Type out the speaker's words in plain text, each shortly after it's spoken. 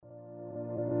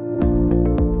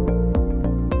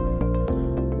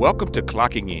Welcome to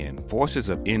Clocking In, Voices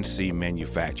of NC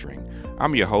Manufacturing.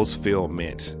 I'm your host, Phil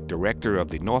Mintz, Director of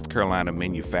the North Carolina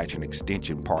Manufacturing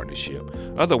Extension Partnership,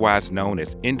 otherwise known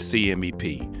as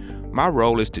NCMEP. My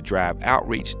role is to drive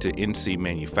outreach to NC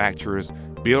manufacturers,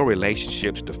 build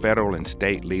relationships to federal and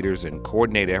state leaders, and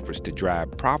coordinate efforts to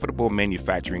drive profitable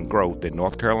manufacturing growth in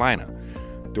North Carolina.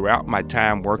 Throughout my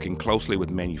time working closely with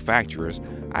manufacturers,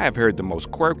 I have heard the most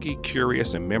quirky,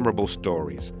 curious, and memorable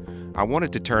stories. I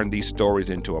wanted to turn these stories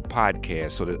into a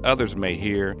podcast so that others may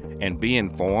hear and be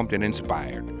informed and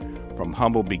inspired. From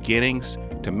humble beginnings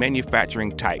to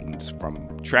manufacturing titans,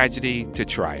 from tragedy to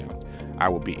triumph, I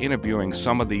will be interviewing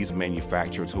some of these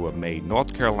manufacturers who have made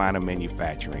North Carolina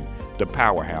manufacturing the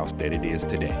powerhouse that it is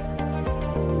today.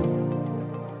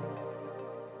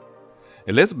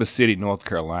 Elizabeth City, North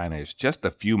Carolina is just a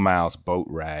few miles boat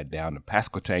ride down the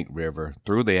Pasquotank River,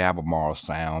 through the Albemarle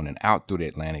Sound, and out through the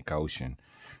Atlantic Ocean.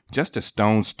 Just a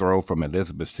stone's throw from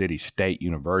Elizabeth City State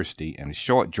University and a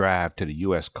short drive to the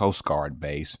U.S. Coast Guard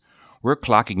base, we're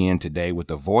clocking in today with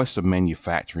the voice of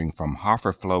manufacturing from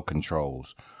Hoffer Flow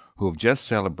Controls, who have just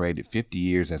celebrated 50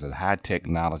 years as a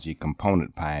high-technology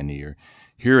component pioneer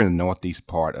here in the northeast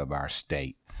part of our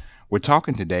state. We're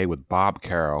talking today with Bob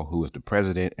Carroll, who is the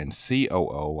president and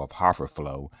COO of Hoffer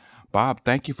Flow. Bob,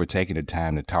 thank you for taking the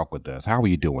time to talk with us. How are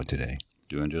you doing today?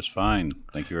 Doing just fine.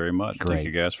 Thank you very much. Great. Thank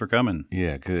you guys for coming.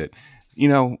 Yeah, good. You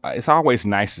know, it's always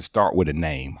nice to start with a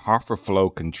name, Hoffer Flow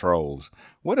Controls.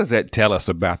 What does that tell us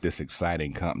about this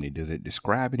exciting company? Does it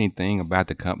describe anything about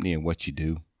the company and what you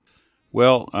do?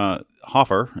 Well,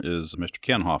 Hoffer is Mr.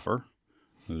 Ken Hoffer,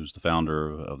 who's the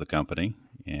founder of the company,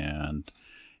 and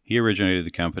he originated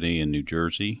the company in New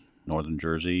Jersey, northern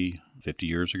Jersey, 50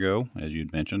 years ago, as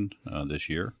you'd mentioned, this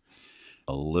year.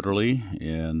 Literally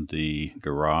in the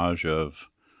garage of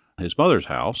his mother's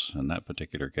house in that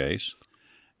particular case,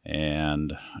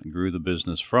 and grew the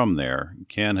business from there.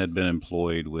 Ken had been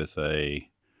employed with a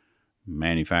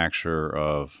manufacturer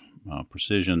of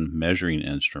precision measuring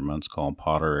instruments called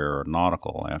Potter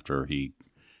Aeronautical after he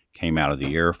came out of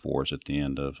the Air Force at the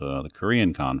end of the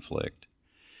Korean conflict.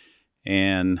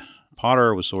 And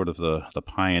Potter was sort of the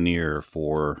pioneer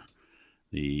for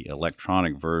the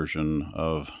electronic version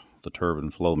of the turbine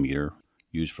flow meter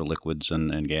used for liquids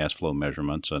and gas flow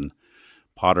measurements. And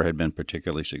Potter had been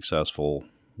particularly successful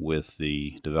with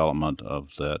the development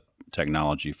of that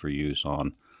technology for use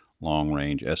on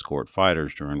long-range escort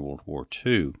fighters during World War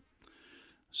II.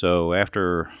 So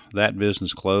after that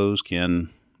business closed,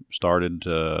 Ken started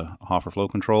Hoffer Flow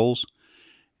Controls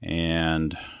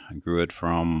and grew it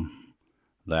from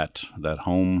that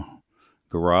home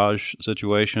garage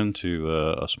situation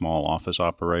to a small office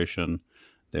operation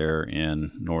there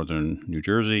in northern New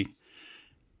Jersey.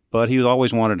 But he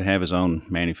always wanted to have his own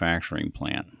manufacturing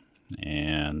plant.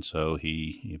 And so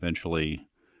he eventually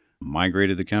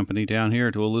migrated the company down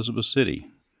here to Elizabeth City.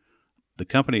 The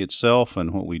company itself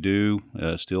and what we do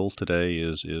still today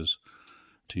is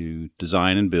to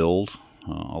design and build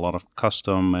a lot of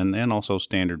custom and also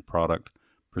standard product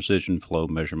precision flow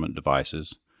measurement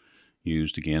devices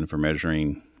used again for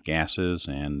measuring gases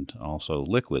and also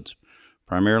liquids,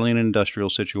 primarily in industrial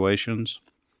situations,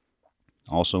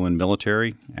 also in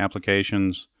military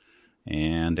applications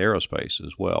and aerospace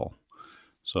as well.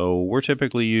 So we're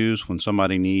typically used when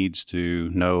somebody needs to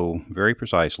know very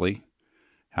precisely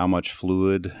how much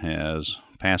fluid has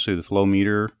passed through the flow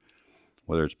meter,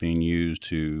 whether it's being used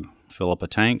to fill up a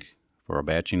tank for a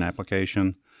batching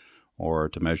application or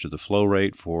to measure the flow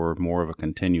rate for more of a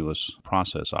continuous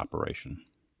process operation.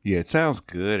 Yeah, it sounds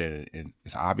good, and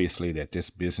it's obviously that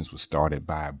this business was started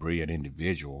by a brilliant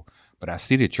individual, but I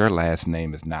see that your last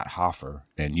name is not Hoffer,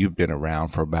 and you've been around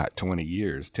for about 20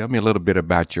 years. Tell me a little bit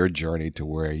about your journey to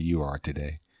where you are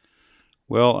today.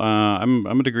 Well, I'm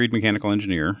a degreed mechanical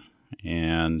engineer,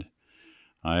 and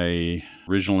I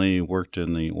originally worked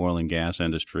in the oil and gas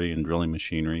industry and drilling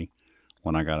machinery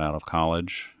when I got out of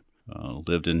college.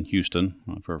 Lived in Houston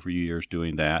for a few years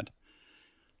doing that.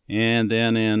 And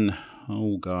then in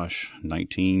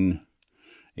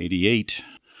 1988,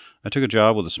 I took a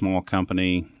job with a small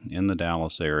company in the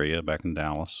Dallas area, back in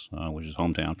Dallas, which is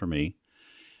hometown for me.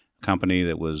 A company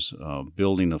that was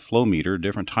building a flow meter, a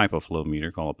different type of flow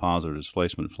meter called a positive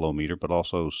displacement flow meter, but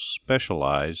also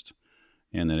specialized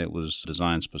in that it was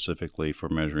designed specifically for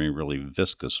measuring really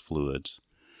viscous fluids.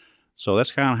 So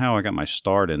that's kind of how I got my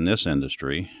start in this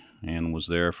industry and was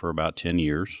there for about 10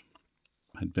 years.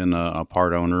 I'd been a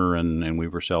part owner, and we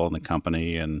were selling the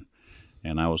company, and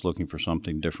I was looking for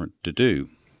something different to do.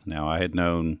 Now, I had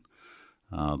known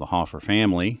the Hoffer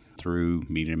family through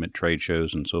meeting them at trade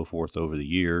shows and so forth over the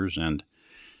years, and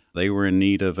They were in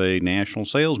need of a national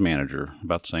sales manager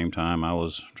about the same time I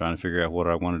was trying to figure out what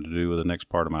I wanted to do with the next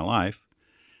part of my life.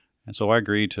 And so I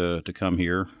agreed to come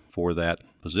here for that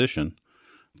position.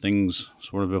 Things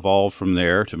sort of evolved from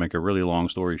there, to make a really long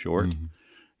story short. Mm-hmm.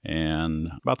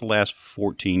 And about the last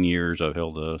 14 years, I've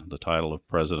held the title of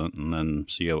president and then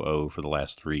COO for the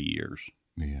last 3 years.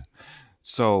 Yeah.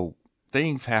 So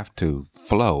things have to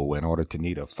flow in order to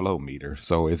need a flow meter.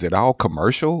 So is it all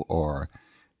commercial, or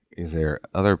is there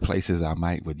other places I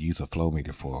would use a flow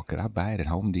meter for? Could I buy it at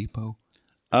Home Depot?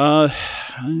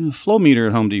 Flow meter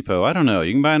at Home Depot, I don't know.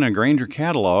 You can buy it in a Grainger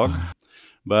catalog.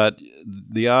 But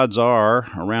the odds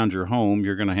are, around your home,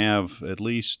 you're going to have at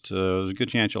least, there's a good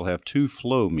chance you'll have 2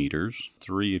 flow meters,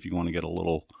 3 if you want to get a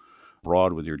little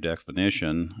broad with your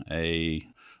definition.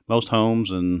 Most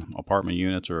homes and apartment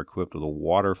units are equipped with a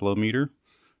water flow meter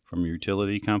from your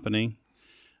utility company.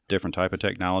 Different type of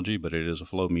technology, but it is a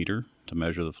flow meter to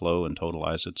measure the flow and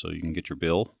totalize it so you can get your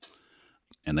bill,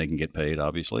 and they can get paid,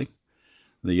 obviously.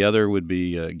 The other would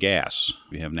be gas.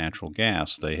 If you have natural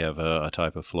gas, they have a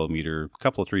type of flow meter. A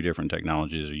couple of 3 different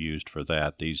technologies are used for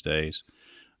that these days,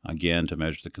 again, to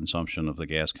measure the consumption of the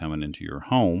gas coming into your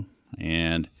home.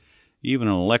 And even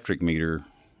an electric meter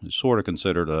is sort of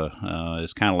considered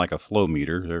it's kind of like a flow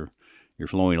meter. You're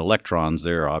flowing electrons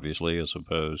there, obviously, as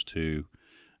opposed to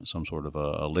some sort of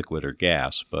a liquid or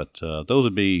gas. But those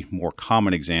would be more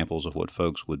common examples of what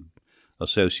folks would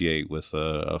associate with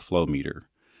a flow meter.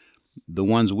 The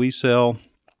ones we sell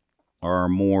are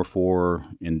more for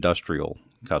industrial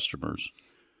customers.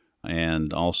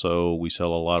 And also we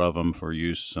sell a lot of them for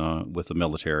use with the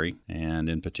military, and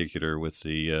in particular with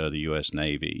the U.S.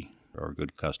 Navy are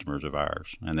good customers of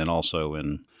ours. And then also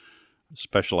in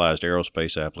specialized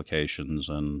aerospace applications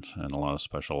and a lot of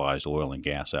specialized oil and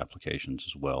gas applications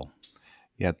as well.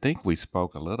 Yeah, I think we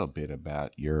spoke a little bit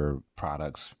about your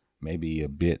products, maybe a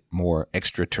bit more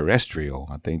extraterrestrial.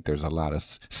 I think there's a lot of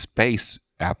space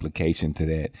application to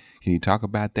that. Can you talk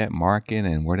about that market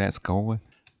and where that's going?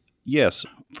 Yes.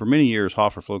 For many years,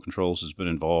 Hoffer Flow Controls has been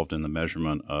involved in the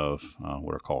measurement of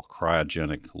what are called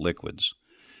cryogenic liquids.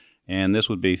 And this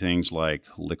would be things like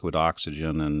liquid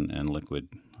oxygen and liquid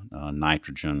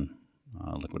nitrogen,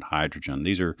 liquid hydrogen.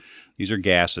 These are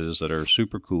gases that are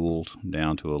supercooled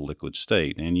down to a liquid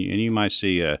state. And you might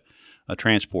see a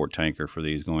transport tanker for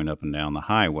these going up and down the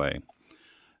highway,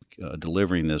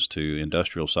 delivering this to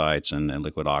industrial sites and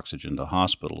liquid oxygen to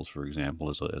hospitals, for example,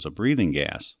 as a breathing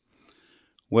gas.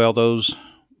 Well, those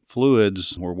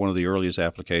fluids were one of the earliest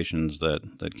applications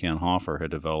that Ken Hoffer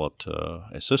had developed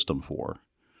a system for.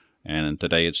 And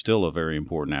today it's still a very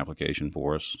important application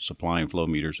for us, supplying flow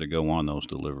meters that go on those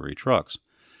delivery trucks.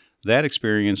 That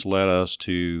experience led us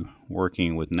to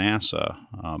working with NASA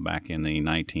back in the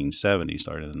 1970s,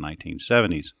 started in the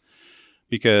 1970s,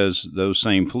 because those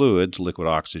same fluids, liquid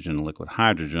oxygen and liquid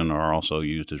hydrogen, are also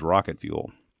used as rocket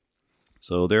fuel.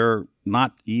 So they're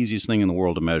not the easiest thing in the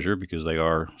world to measure because they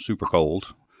are super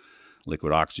cold.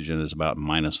 Liquid oxygen is about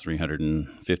minus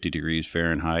 350 degrees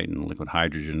Fahrenheit, and liquid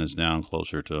hydrogen is down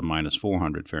closer to minus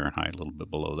 400 Fahrenheit, a little bit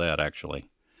below that, actually.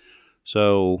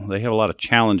 So they have a lot of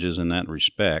challenges in that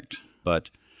respect,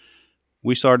 but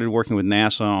we started working with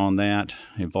NASA on that,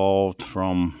 evolved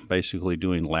from basically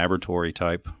doing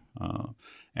laboratory-type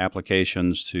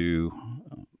applications to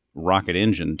rocket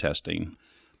engine testing,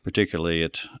 particularly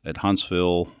at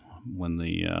Huntsville when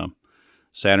the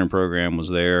Saturn program was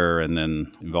there, and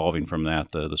then evolving from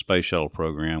that, the Space Shuttle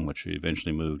program, which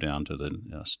eventually moved down to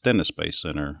the Stennis Space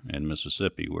Center in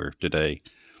Mississippi, where today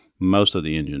most of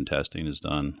the engine testing is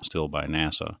done still by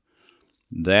NASA.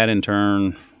 That in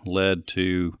turn led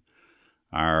to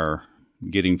our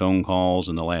getting phone calls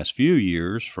in the last few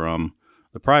years from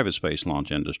the private space launch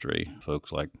industry,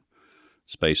 folks like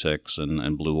SpaceX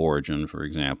and Blue Origin, for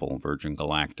example, Virgin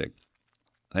Galactic.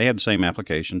 They had the same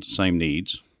applications, the same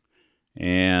needs,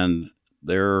 and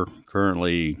they're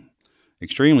currently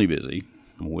extremely busy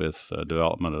with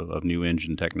development of new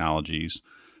engine technologies,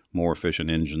 more efficient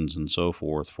engines, and so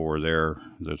forth for their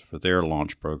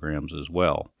launch programs as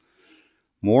well.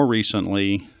 More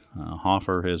recently,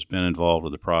 Hoffer has been involved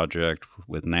with a project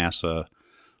with NASA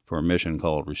for a mission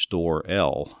called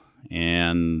Restore-L,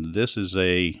 and this is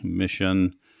a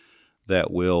mission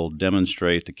that will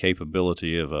demonstrate the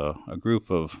capability of a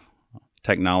group of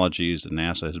technologies that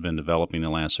NASA has been developing the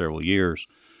last several years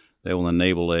that will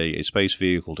enable a space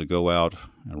vehicle to go out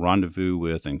and rendezvous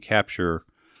with and capture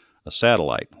a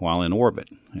satellite while in orbit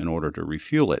in order to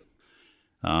refuel it.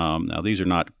 Now, these are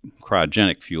not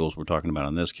cryogenic fuels we're talking about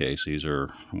in this case. These are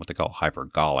what they call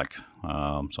hypergolic,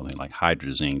 something like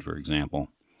hydrazine, for example.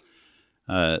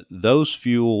 Those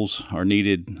fuels are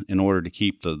needed in order to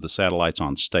keep the satellites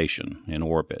on station in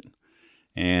orbit.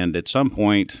 And at some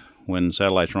point, when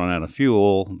satellites run out of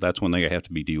fuel, that's when they have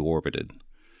to be deorbited.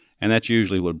 And that's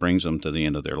usually what brings them to the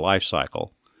end of their life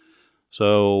cycle.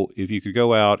 So if you could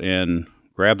go out and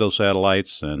grab those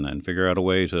satellites and figure out a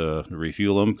way to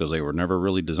refuel them, because they were never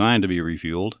really designed to be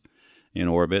refueled in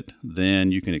orbit,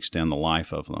 then you can extend the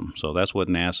life of them. So that's what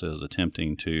NASA is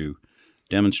attempting to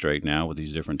demonstrate now with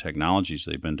these different technologies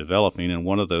they've been developing. And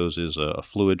one of those is a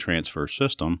fluid transfer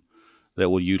system that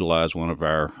will utilize one of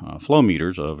our flow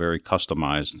meters, a very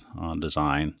customized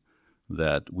design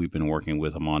that we've been working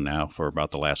with them on now for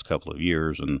about the last couple of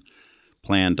years, and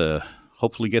plan to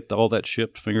hopefully get all that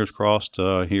shipped, fingers crossed,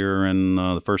 here in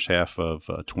the first half of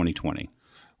 2020.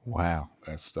 Wow,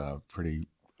 that's pretty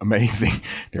amazing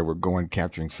that we're going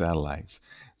capturing satellites.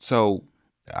 So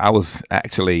I was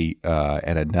actually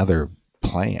at another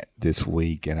plant this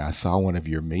week, and I saw one of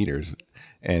your meters,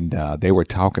 and they were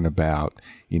talking about,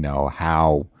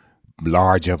 how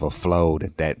large of a flow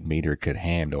that meter could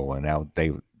handle, and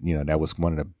that was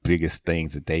one of the biggest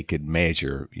things that they could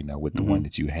measure, with the one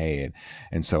that you had.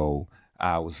 And so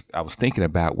I was thinking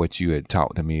about what you had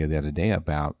talked to me the other day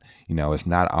about, it's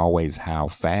not always how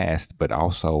fast, but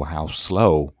also how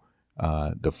slow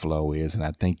the flow is. And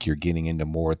I think you're getting into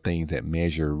more things that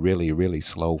measure really, really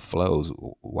slow flows.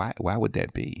 Why would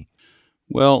that be?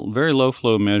 Well, very low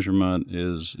flow measurement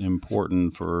is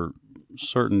important for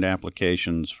certain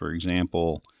applications. For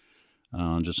example,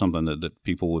 just something that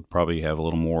people would probably have a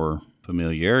little more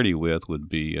familiarity with would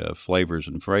be flavors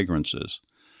and fragrances,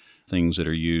 things that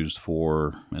are used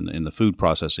in the food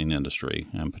processing industry,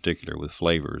 in particular with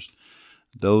flavors.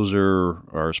 Those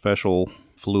are special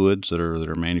fluids that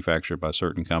are manufactured by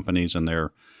certain companies, and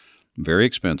they're very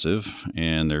expensive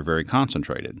and they're very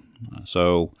concentrated.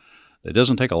 So it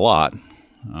doesn't take a lot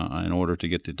in order to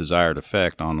get the desired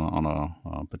effect on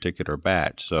a particular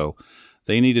batch. So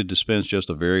they need to dispense just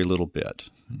a very little bit,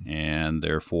 and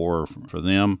therefore for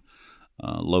them,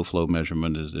 low flow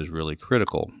measurement is really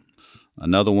critical.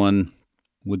 Another one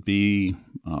would be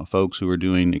folks who are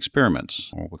doing experiments,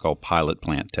 or what we call pilot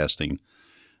plant testing,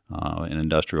 in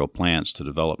industrial plants to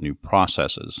develop new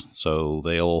processes. So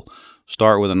they'll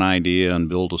start with an idea and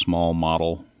build a small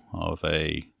model of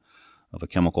a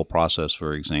chemical process,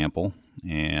 for example,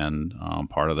 and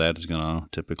part of that is going to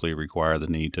typically require the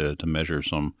need to measure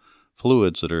some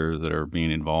fluids that are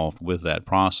being involved with that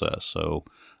process. So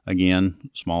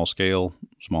again, small scale,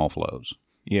 small flows.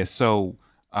 Yeah. So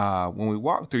when we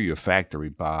walk through your factory,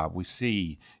 Bob, we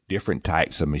see different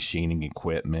types of machining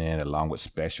equipment along with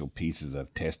special pieces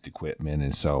of test equipment.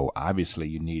 And so obviously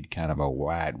you need kind of a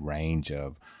wide range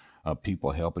of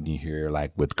people helping you here,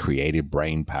 like with creative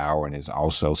brain power, and there's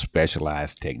also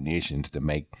specialized technicians to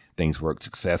make things work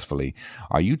successfully.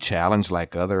 Are you challenged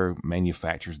like other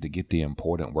manufacturers to get the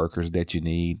important workers that you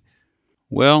need?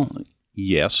 Well,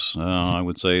 yes. I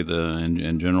would say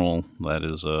in general that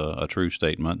is a true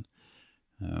statement.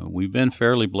 We've been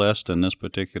fairly blessed in this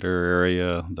particular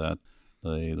area that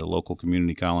the local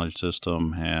community college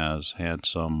system has had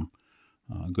some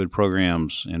good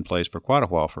programs in place for quite a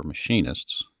while for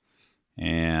machinists.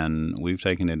 And we've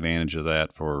taken advantage of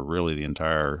that for really the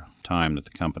entire time that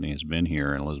the company has been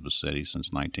here in Elizabeth City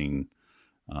since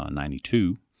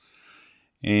 1992.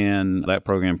 And that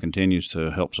program continues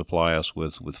to help supply us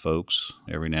with folks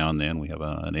every now and then. We have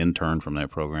an intern from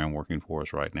that program working for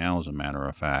us right now, as a matter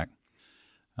of fact.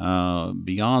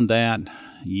 Beyond that,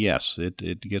 yes,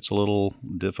 it gets a little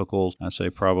difficult. I say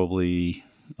probably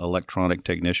electronic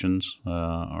technicians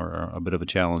are a bit of a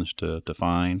challenge to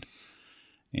find.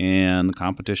 And the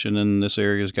competition in this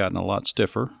area has gotten a lot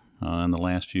stiffer in the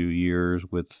last few years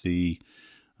with the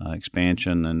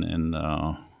expansion and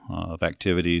of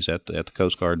activities at the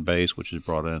Coast Guard base, which has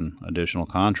brought in additional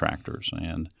contractors.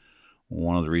 And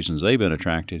one of the reasons they've been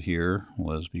attracted here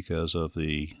was because of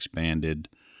the expanded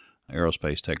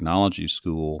aerospace technology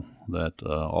school that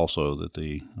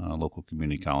the local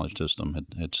community college system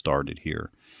had started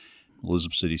here.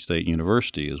 Elizabeth City State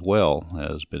University as well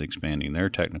has been expanding their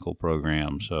technical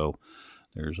program, so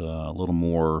there's a little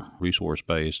more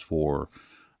resource-based for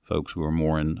folks who are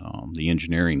more in the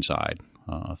engineering side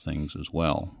of things as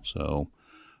well. So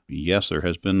yes, there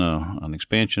has been an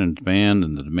expansion in demand,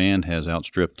 and the demand has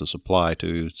outstripped the supply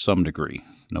to some degree.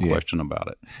 No question about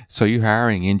it. So you're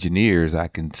hiring engineers, I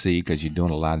can see, because you're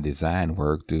doing a lot of design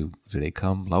work. Do they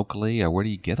come locally, or where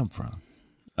do you get them from?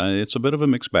 It's a bit of a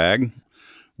mixed bag.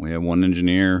 We have one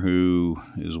engineer who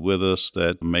is with us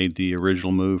that made the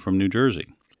original move from New Jersey.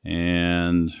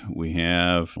 And we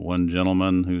have one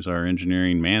gentleman who's our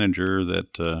engineering manager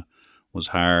that was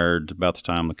hired about the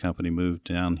time the company moved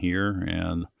down here,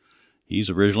 and he's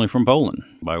originally from Poland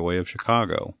by way of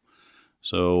Chicago.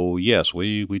 So, yes,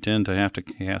 we tend to have to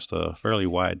cast a fairly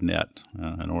wide net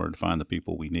in order to find the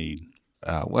people we need.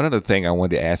 One other thing I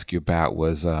wanted to ask you about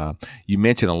was you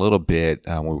mentioned a little bit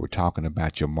when we were talking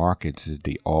about your markets is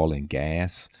the oil and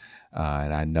gas.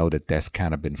 And I know that that's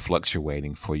kind of been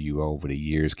fluctuating for you over the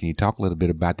years. Can you talk a little bit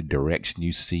about the direction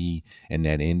you see in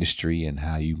that industry and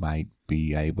how you might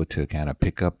be able to kind of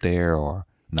pick up there or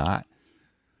not?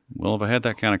 Well, if I had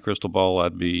that kind of crystal ball,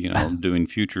 I'd be doing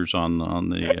futures on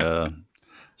the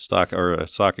stock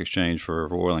exchange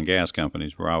for oil and gas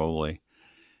companies probably.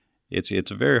 It's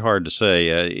very hard to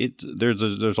say.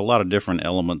 There's a lot of different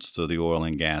elements to the oil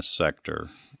and gas sector,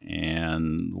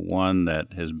 and one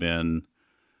that has been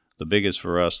the biggest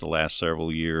for us the last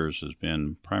several years has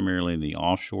been primarily in the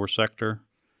offshore sector,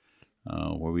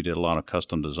 where we did a lot of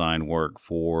custom design work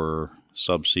for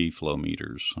subsea flow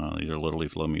meters. These are literally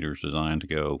flow meters designed to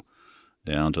go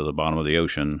down to the bottom of the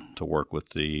ocean to work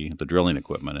with the drilling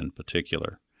equipment in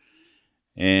particular.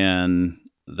 And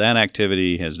that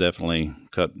activity has definitely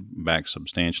cut back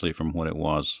substantially from what it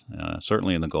was,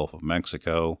 certainly in the Gulf of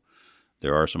Mexico.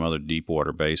 There are some other deep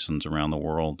water basins around the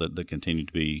world that continue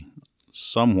to be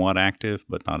somewhat active,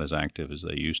 but not as active as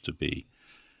they used to be.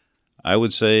 I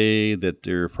would say that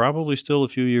they're probably still a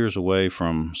few years away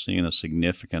from seeing a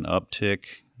significant uptick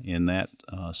in that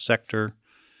sector.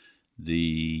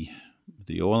 The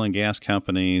oil and gas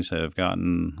companies have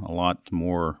gotten a lot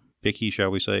more picky,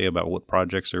 shall we say, about what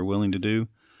projects they're willing to do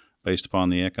based upon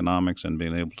the economics and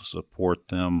being able to support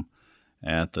them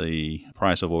at the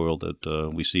price of oil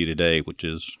that we see today, which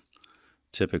is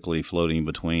typically floating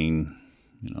between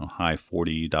high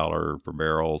 $40 per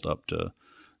barrel up to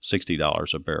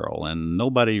 $60 a barrel. And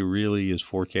nobody really is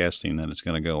forecasting that it's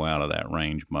going to go out of that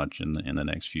range much in the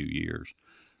next few years.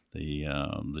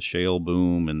 The shale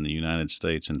boom in the United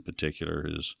States in particular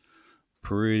has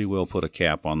pretty well put a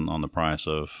cap on the price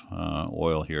of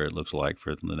oil here, it looks like,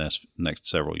 for the next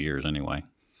several years anyway.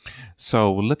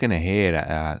 So looking ahead,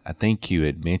 I think you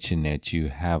had mentioned that you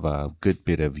have a good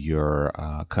bit of your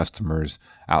customers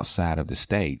outside of the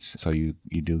States. So you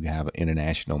do have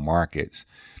international markets.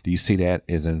 Do you see that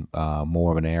as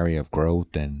more of an area of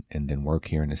growth and then work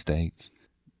here in the States?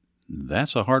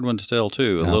 That's a hard one to tell,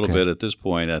 too, a little bit at this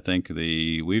point. I think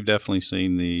we've definitely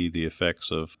seen the effects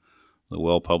of the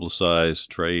well-publicized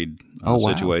trade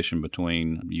situation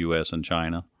between U.S. and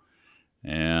China,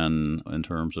 and in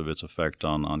terms of its effect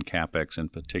on CapEx in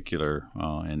particular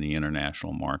in the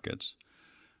international markets.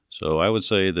 So I would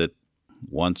say that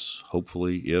once,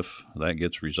 hopefully, if that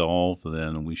gets resolved,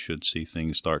 then we should see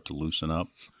things start to loosen up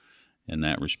in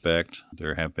that respect.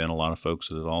 There have been a lot of folks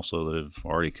that have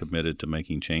already committed to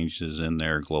making changes in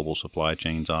their global supply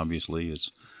chains, obviously,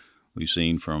 as we've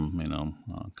seen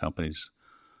from companies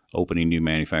opening new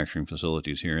manufacturing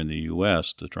facilities here in the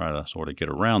U.S. to try to sort of get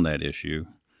around that issue.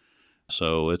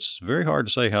 So it's very hard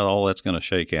to say how all that's going to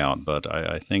shake out, but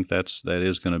I think that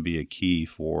is going to be a key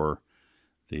for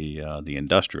the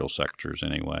industrial sectors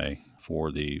anyway,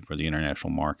 for the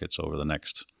international markets over the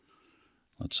next,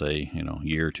 let's say,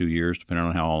 year or 2 years, depending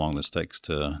on how long this takes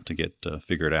to get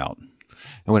figured out.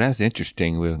 Well, that's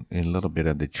interesting. We're in a little bit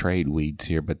of the trade weeds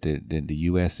here, but the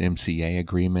USMCA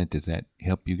agreement, does that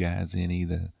help you guys any?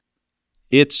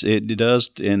 It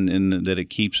does in that it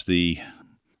keeps the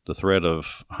threat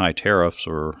of high tariffs,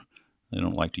 or they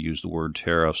don't like to use the word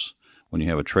tariffs. When you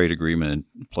have a trade agreement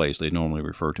in place, they normally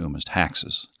refer to them as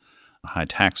taxes, high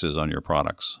taxes on your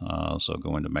products. So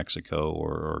going to Mexico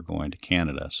or going to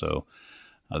Canada. So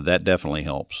that definitely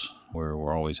helps.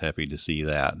 We're always happy to see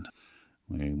that.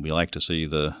 We like to see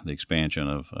the expansion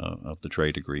of the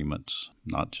trade agreements,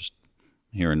 not just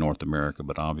here in North America,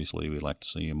 but obviously we like to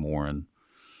see more in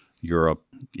Europe.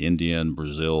 India and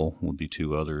Brazil would be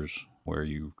two others where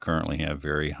you currently have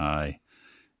very high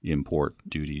import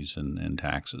duties and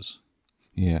taxes.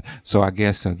 Yeah. So I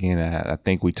guess, again, I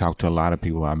think we talked to a lot of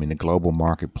people. I mean, the global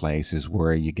marketplace is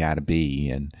where you got to be.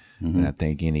 And I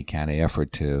think any kind of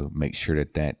effort to make sure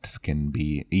that can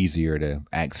be easier to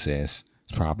access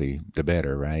is probably the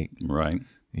better, right? Right.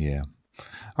 Yeah.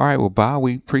 All right. Well, Bob,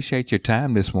 we appreciate your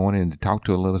time this morning to talk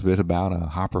to a little bit about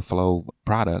Hopper Flow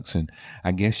products. And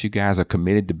I guess you guys are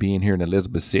committed to being here in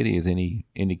Elizabeth City. Is any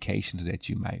indications that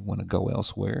you might want to go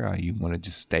elsewhere, or you want to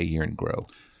just stay here and grow?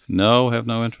 No, have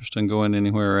no interest in going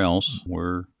anywhere else.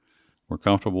 We're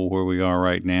comfortable where we are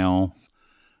right now.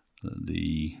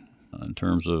 In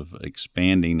terms of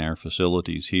expanding our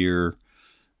facilities here,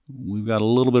 we've got a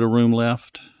little bit of room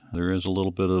left. There is a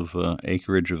little bit of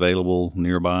acreage available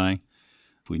nearby.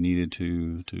 If we needed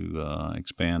to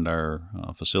expand our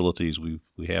facilities, we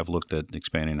have looked at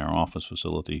expanding our office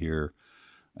facility here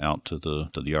out to the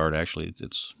yard. Actually,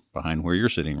 it's behind where you're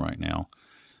sitting right now.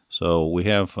 So we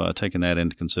have taken that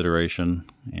into consideration,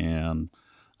 and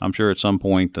I'm sure at some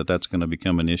point that's going to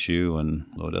become an issue. And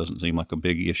though it doesn't seem like a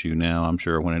big issue now, I'm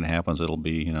sure when it happens, it'll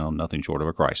be, nothing short of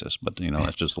a crisis. But,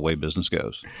 that's just the way business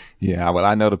goes. Yeah, well,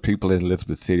 I know the people in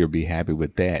Elizabeth City will be happy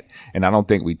with that. And I don't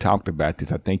think we talked about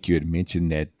this. I think you had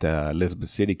mentioned that Elizabeth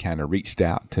City kind of reached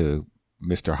out to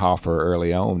Mr. Hoffer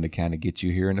early on to kind of get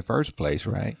you here in the first place,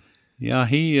 right? Yeah,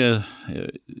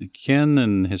 Ken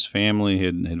and his family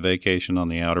had vacationed on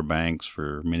the Outer Banks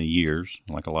for many years,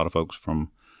 like a lot of folks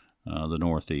from the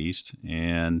Northeast.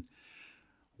 And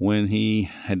when he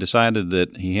had decided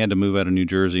that he had to move out of New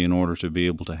Jersey in order to be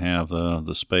able to have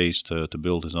the space to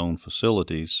build his own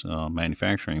facilities,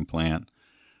 manufacturing plant,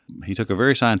 he took a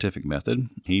very scientific method.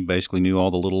 He basically knew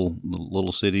all the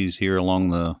little cities here along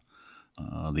the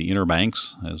Inner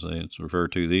Banks, as it's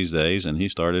referred to these days, and he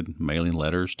started mailing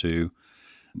letters to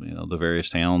the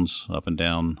various towns up and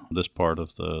down this part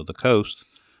of the coast,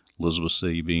 Elizabeth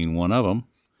City being one of them.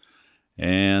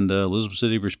 And Elizabeth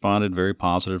City responded very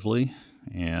positively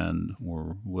and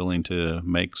were willing to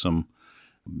make some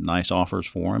nice offers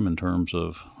for him in terms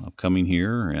of coming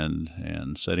here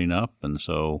and setting up. And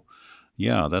so,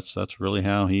 yeah, that's really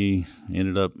how he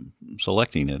ended up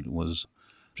selecting it, was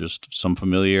just some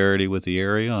familiarity with the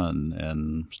area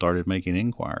and started making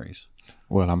inquiries.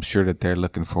 Well, I'm sure that they're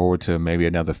looking forward to maybe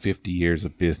another 50 years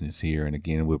of business here. And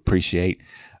again, we appreciate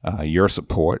your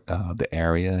support of the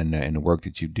area and the work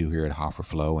that you do here at Hoffer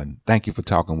Flow. And thank you for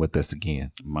talking with us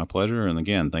again. My pleasure. And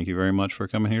again, thank you very much for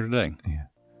coming here today. Yeah.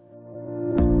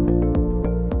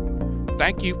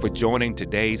 Thank you for joining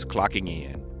today's Clocking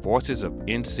In, Voices of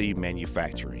NC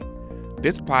Manufacturing.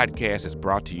 This podcast is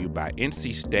brought to you by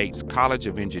NC State's College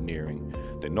of Engineering,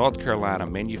 the North Carolina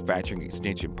Manufacturing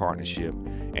Extension Partnership,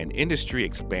 and Industry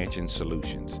Expansion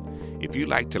Solutions. If you'd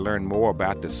like to learn more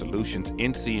about the solutions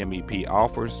NCMEP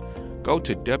offers, go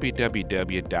to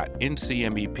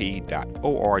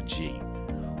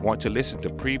www.ncmep.org. Want to listen to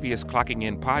previous Clocking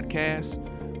In podcasts?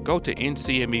 Go to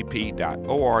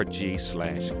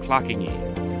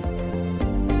ncmep.org/clockingin.